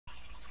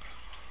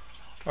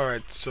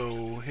Alright,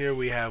 so here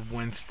we have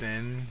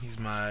Winston. He's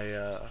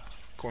my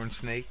corn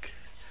snake.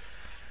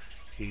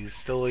 He's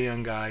still a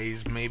young guy.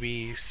 He's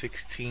maybe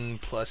 16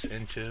 plus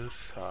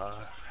inches.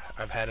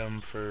 I've had him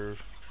for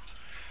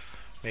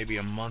maybe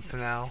a month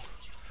now.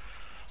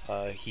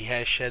 He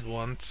has shed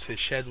once. His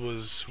shed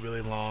was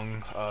really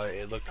long.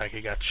 It looked like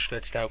it got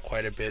stretched out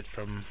quite a bit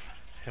from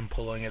him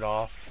pulling it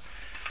off.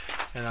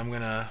 And I'm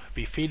gonna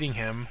be feeding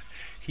him.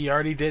 He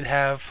already did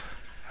have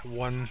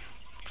one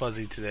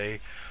fuzzy today,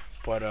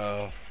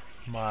 but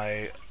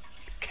my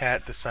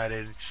cat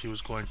decided she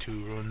was going to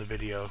ruin the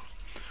video,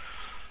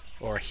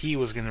 or he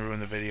was going to ruin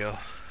the video.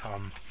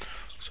 Um,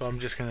 so I'm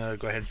just gonna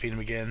go ahead and feed him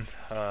again.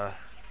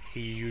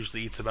 He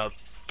usually eats about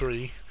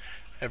 3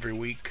 every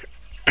week.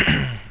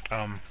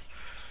 um,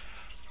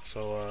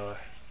 so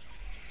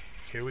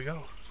here we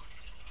go.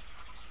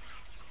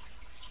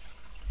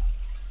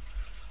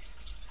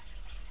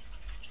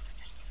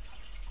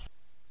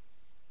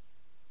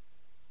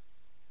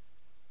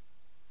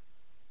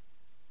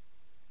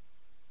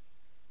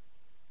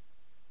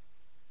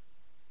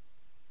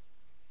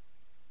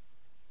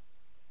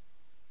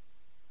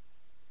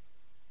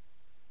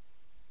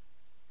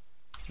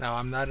 Now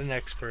I'm not an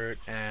expert,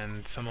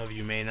 and some of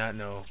you may not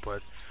know,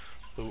 but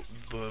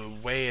the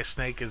way a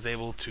snake is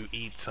able to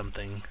eat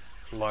something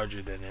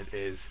larger than it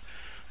is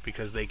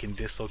because they can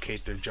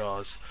dislocate their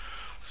jaws.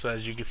 So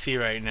as you can see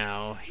right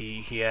now,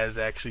 he has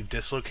actually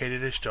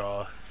dislocated his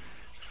jaw.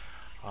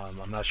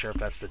 I'm not sure if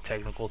that's the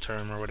technical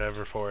term or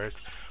whatever for it,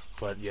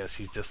 but yes,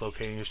 he's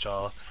dislocating his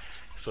jaw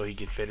so he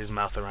can fit his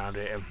mouth around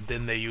it, and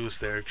then they use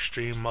their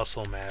extreme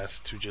muscle mass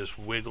to just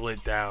wiggle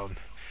it down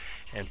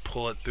and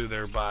pull it through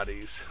their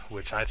bodies,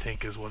 which I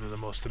think is one of the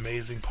most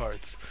amazing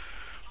parts,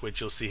 which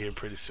you'll see here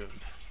pretty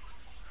soon.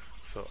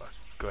 So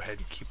go ahead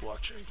and keep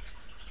watching.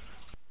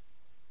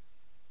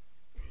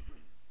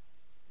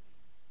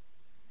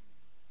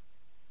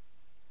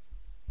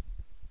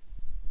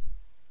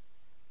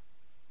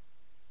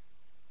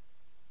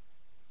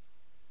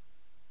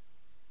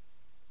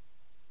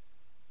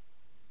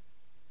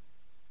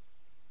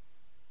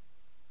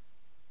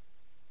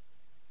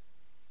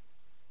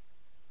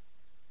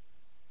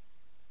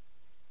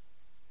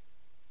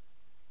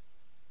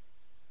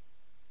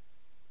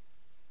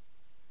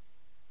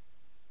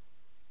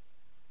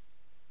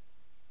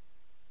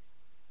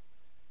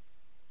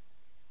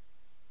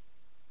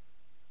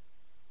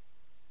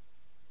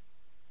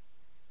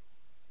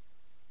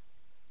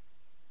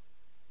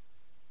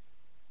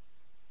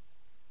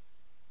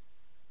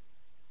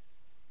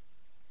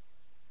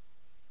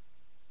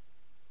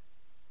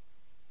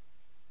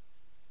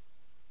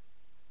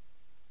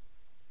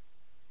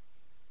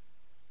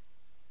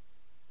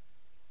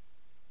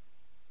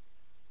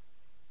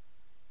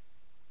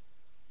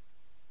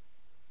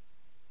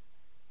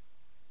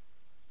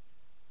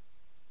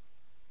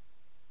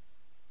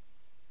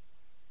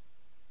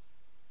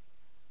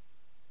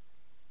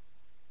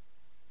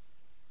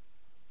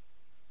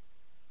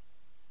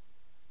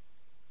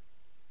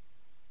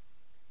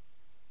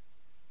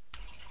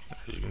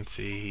 As you can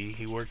see,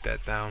 he worked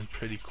that down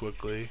pretty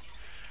quickly.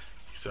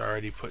 He's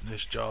already putting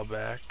his jaw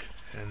back,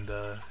 and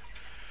you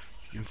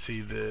can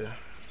see the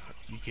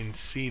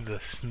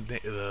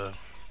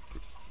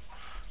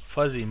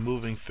fuzzy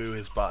moving through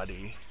his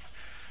body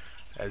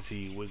as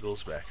he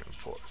wiggles back and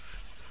forth.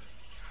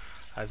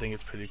 I think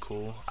it's pretty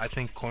cool. I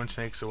think corn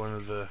snakes are one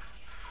of the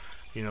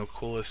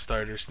coolest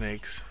starter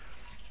snakes.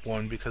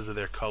 One, because of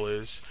their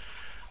colors,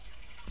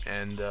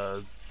 and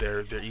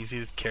they're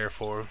easy to care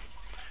for,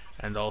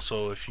 and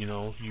also if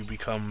you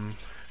become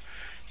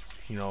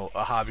a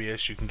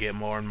hobbyist, you can get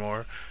more and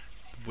more.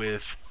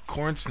 With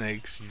corn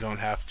snakes, you don't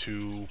have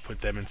to put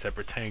them in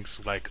separate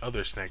tanks like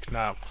other snakes.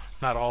 Now,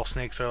 not all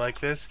snakes are like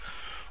this,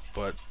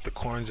 but the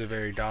corns are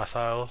very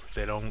docile.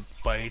 They don't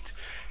bite,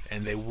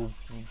 and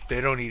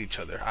they don't eat each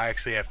other. I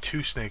actually have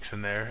 2 snakes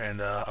in there,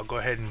 and I'll go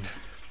ahead and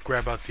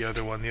grab out the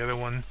other one. The other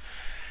one,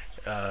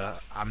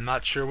 I'm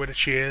not sure what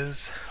she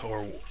is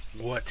or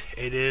what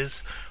it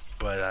is,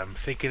 but I'm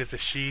thinking it's a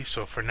she.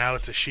 So for now,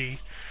 it's a she.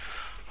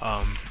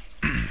 Um,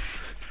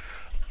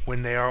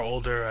 when they are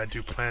older, I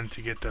do plan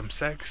to get them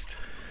sexed,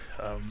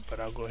 but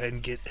I'll go ahead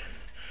and get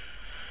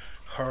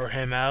her or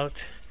him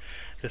out.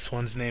 This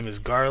one's name is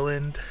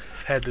Garland.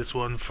 I've had this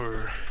one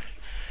for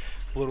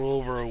a little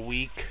over a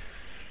week.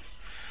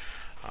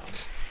 Um,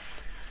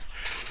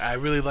 I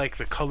really like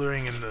the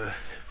coloring and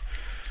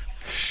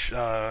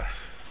uh,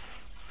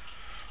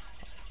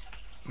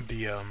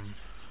 the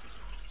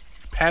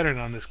pattern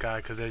on this guy,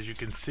 because as you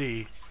can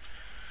see,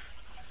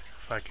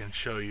 if I can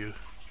show you,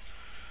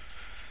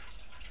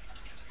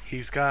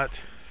 he's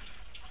got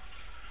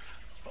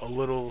a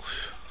little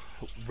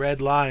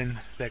red line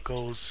that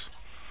goes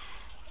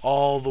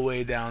all the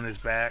way down his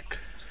back,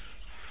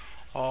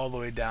 all the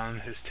way down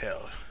his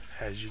tail.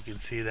 As you can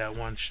see, that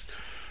one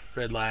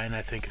red line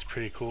I think is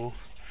pretty cool.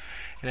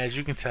 And as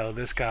you can tell,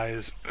 this guy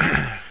is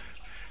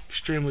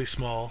extremely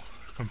small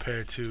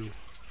compared to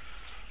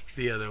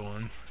the other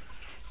one,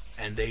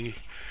 and they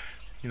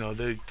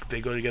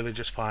go together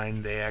just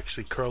fine. They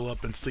actually curl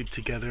up and sleep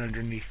together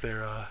underneath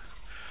their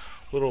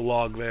little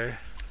log there.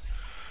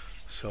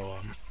 So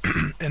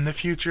in the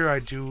future I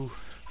do,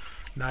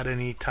 not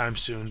any time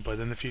soon, but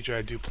in the future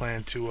I do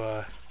plan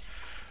to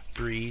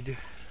breed.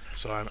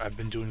 So I've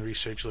been doing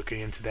research,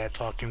 looking into that,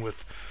 talking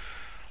with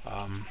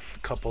a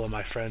couple of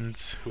my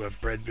friends who have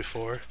bred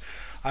before.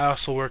 I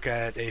also work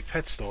at a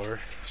pet store,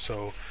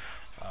 so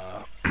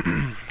uh,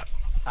 I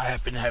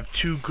happen to have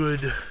two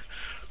good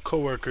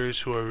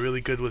coworkers who are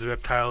really good with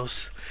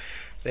reptiles.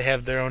 They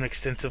have their own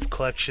extensive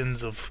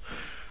collections of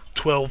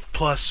 12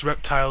 plus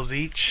reptiles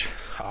each.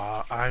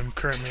 I'm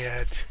currently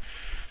at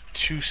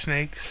two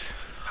snakes.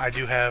 I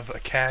do have a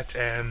cat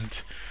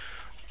and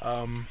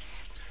um,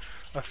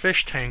 a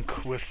fish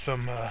tank with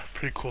some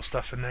pretty cool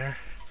stuff in there.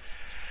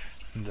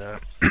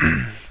 And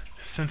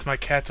since my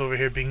cat's over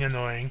here being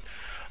annoying,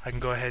 I can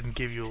go ahead and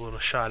give you a little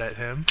shot at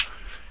him.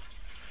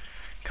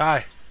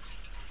 Kai.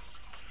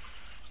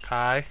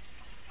 Kai.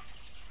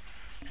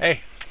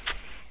 Hey.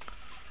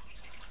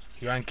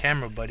 You're on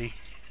camera, buddy.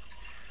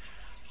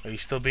 Are you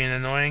still being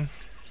annoying?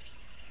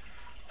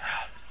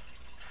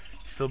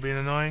 Still being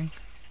annoying?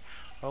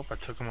 Oh, I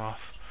took him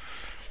off.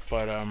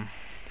 But,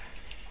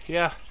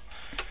 yeah.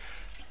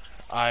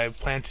 I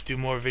plan to do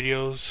more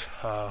videos.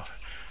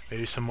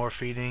 Maybe some more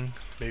feeding.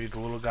 Maybe the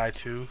little guy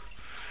too.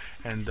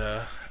 And,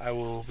 I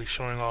will be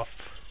showing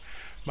off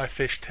my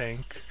fish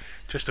tank.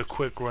 Just a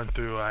quick run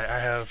through. I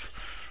have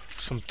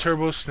some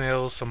turbo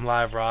snails, some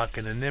live rock,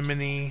 an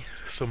anemone,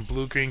 some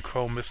blue-green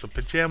chromis, a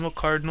pajama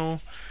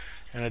cardinal,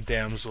 and a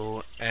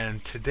damsel.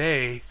 And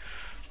today,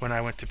 when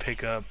I went to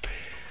pick up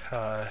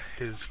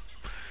his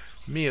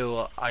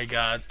meal, I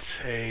got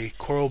a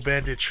coral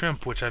banded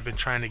shrimp, which I've been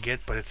trying to get,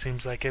 but it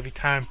seems like every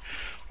time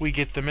we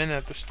get them in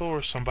at the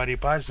store, somebody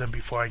buys them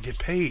before I get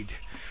paid.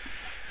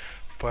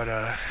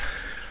 But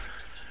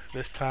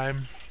this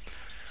time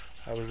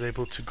I was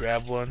able to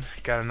grab one,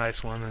 got a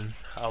nice one, and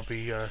I'll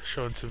be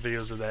showing some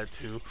videos of that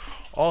too.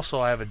 Also,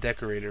 I have a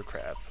decorator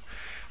crab.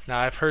 Now,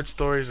 I've heard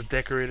stories of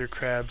decorator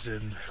crabs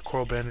and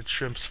coral banded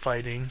shrimps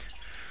fighting,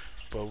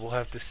 but we'll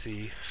have to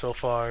see. So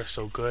far,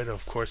 so good.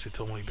 Of course, it's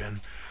only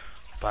been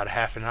about a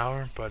half an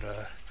hour, but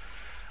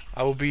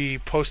I will be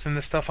posting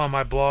this stuff on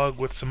my blog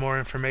with some more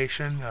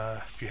information.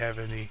 If you have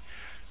any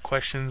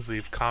questions,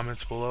 leave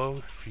comments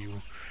below. If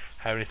you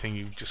have anything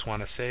you just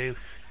want to say, you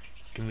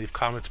can leave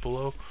comments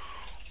below,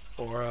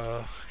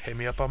 or hit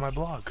me up on my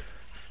blog.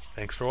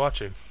 Thanks for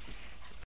watching.